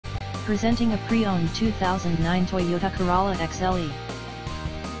Presenting a pre-owned 2009 Toyota Corolla XLE.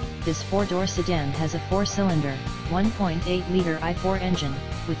 This four-door sedan has a four-cylinder, 1.8-liter i4 engine,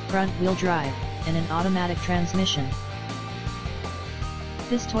 with front-wheel drive, and an automatic transmission.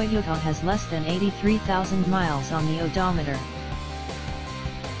 This Toyota has less than 83,000 miles on the odometer.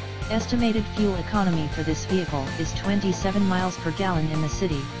 Estimated fuel economy for this vehicle is 27 miles per gallon in the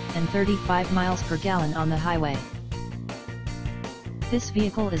city, and 35 miles per gallon on the highway. This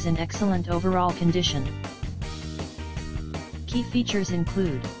vehicle is in excellent overall condition. Key features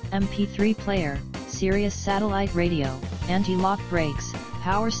include MP3 player, Sirius satellite radio, anti-lock brakes,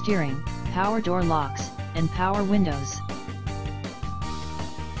 power steering, power door locks, and power windows.